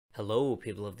Hello,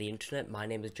 people of the internet, my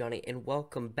name is Johnny, and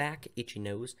welcome back, Itchy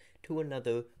Nose, to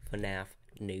another Fnaf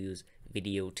news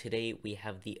video. Today, we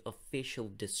have the official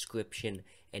description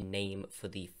and name for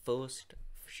the first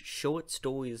short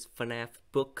stories Fnaf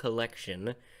book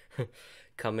collection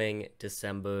coming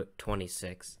December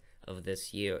 26th of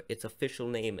this year. Its official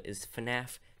name is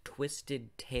Fnaf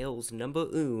Twisted Tales Number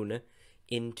 1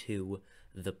 Into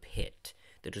the Pit.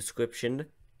 The description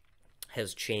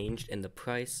has changed, and the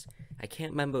price, I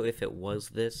can't remember if it was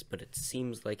this, but it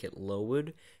seems like it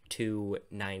lowered to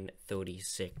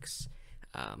 $9.36,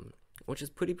 which is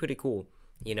pretty cool,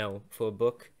 you know, for a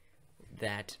book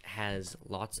that has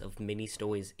lots of mini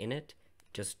stories in it,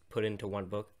 just put into one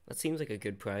book. That seems like a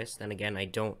good price. Then again, I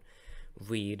don't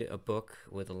read a book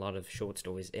with a lot of short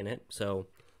stories in it, so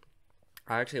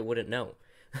I actually wouldn't know.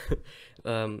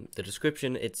 The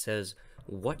description, it says,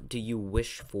 "What do you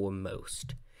wish for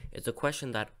most?" It's a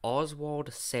question that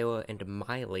Oswald, Sarah, and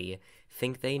Miley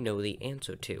think they know the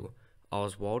answer to.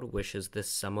 Oswald wishes this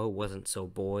summer wasn't so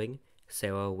boring,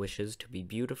 Sarah wishes to be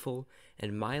beautiful,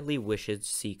 and Miley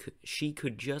wishes she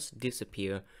could just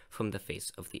disappear from the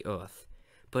face of the earth.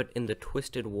 But in the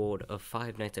twisted world of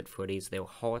Five Nights at Freddy's, their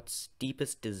heart's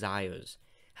deepest desires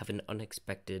have an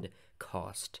unexpected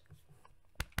cost.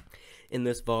 In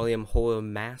this volume, horror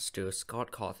master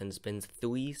Scott Cawthon spins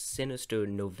 3 sinister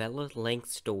novella-length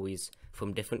stories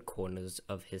from different corners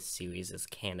of his series'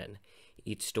 canon.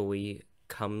 Each story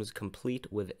comes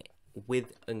complete with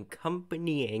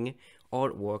accompanying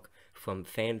artwork from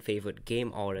fan-favorite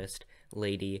game artist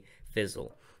Lady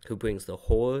Fizzle, who brings the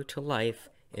horror to life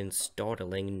in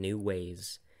startling new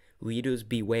ways. Readers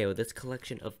beware, this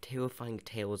collection of terrifying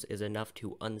tales is enough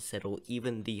to unsettle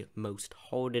even the most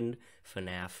hardened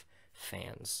Fnaf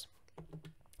fans.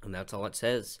 And that's all it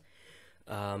says.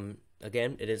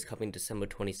 Again, it is coming December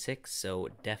 26th, so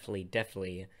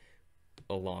definitely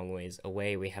a long ways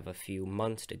away. We have a few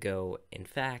months to go. In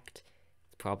fact,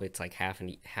 it's like half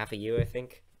a year, I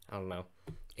think. I don't know.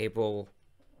 April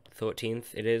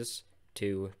 13th it is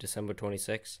to December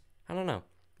 26th. I don't know.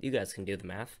 You guys can do the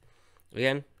math.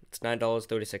 Again, it's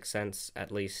 $9.36,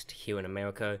 at least here in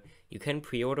America. You can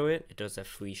pre-order it. It does have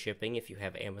free shipping if you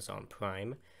have Amazon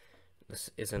Prime. This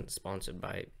isn't sponsored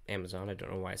by Amazon. I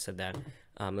don't know why I said that.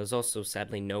 There's also,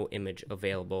 sadly, no image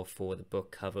available for the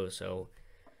book cover, so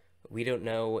we don't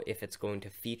know if it's going to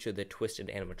feature the Twisted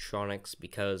animatronics,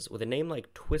 because with a name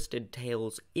like Twisted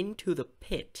Tales Into the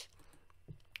Pit,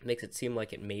 it makes it seem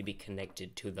like it may be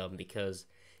connected to them, because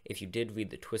if you did read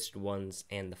the Twisted ones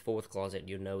and the Fourth Closet,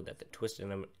 you know that the Twisted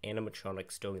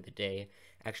animatronics during the day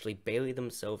actually bury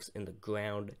themselves in the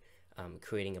ground,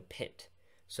 creating a pit.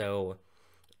 So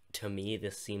to me,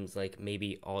 this seems like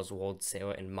maybe Oswald,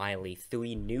 Sarah, and Miley,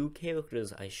 3 new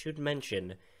characters I should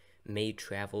mention, may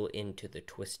travel into the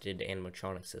Twisted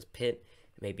animatronics' pit,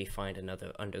 maybe find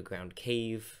another underground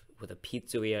cave with a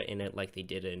pizzeria in it like they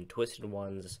did in Twisted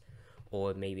ones,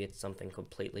 or maybe it's something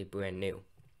completely brand new.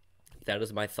 That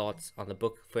is my thoughts on the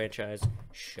book franchise.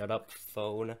 Shut up,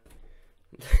 phone.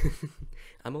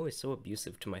 I'm always so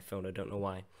abusive to my phone, I don't know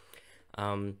why.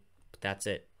 But that's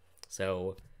it.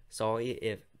 So, sorry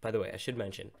if, by the way, I should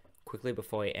mention, quickly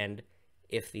before I end,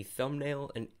 if the thumbnail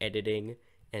and editing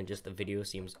and just the video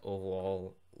seems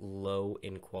overall low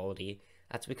in quality,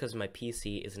 that's because my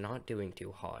PC is not doing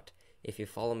too hot. If you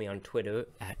follow me on Twitter,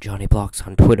 at JonnyBlox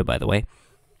on Twitter, by the way,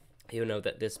 you'll know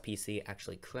that this PC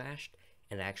actually crashed,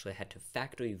 and I actually had to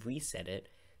factory reset it,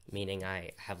 meaning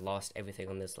I have lost everything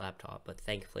on this laptop, but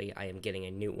thankfully I am getting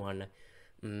a new one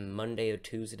Monday or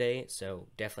Tuesday, so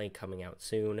definitely coming out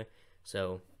soon.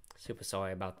 So super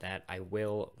sorry about that. I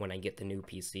will, when I get the new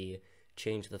PC,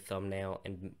 change the thumbnail,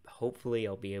 and hopefully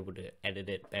I'll be able to edit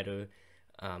it better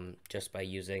just by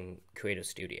using Creator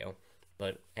Studio.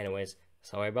 But anyways,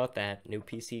 sorry about that. New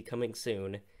PC coming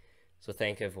soon. So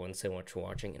thank everyone so much for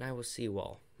watching, and I will see you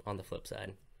all on the flip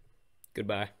side.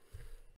 Goodbye.